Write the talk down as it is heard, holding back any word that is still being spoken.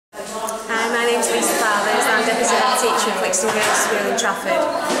my name's Lisa Fathers. I'm Deputy Head Teacher at Flixton School in Trafford.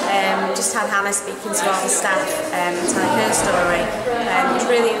 Just had Hannah speaking to all the staff and telling her story. It was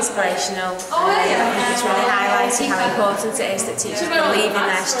really inspirational. I think it's really highlighted how important it is that teachers believe in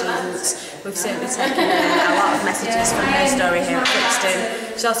their students. We've certainly taken a lot of messages from her story here at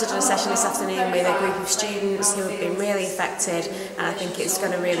Flixton. She also did a session this afternoon with a group of students who have been really affected, and I think it's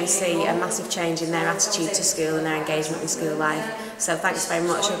going to really see a massive change in their attitude to school and their engagement with school life. So thanks very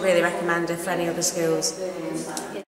much. I really recommend it for any other schools.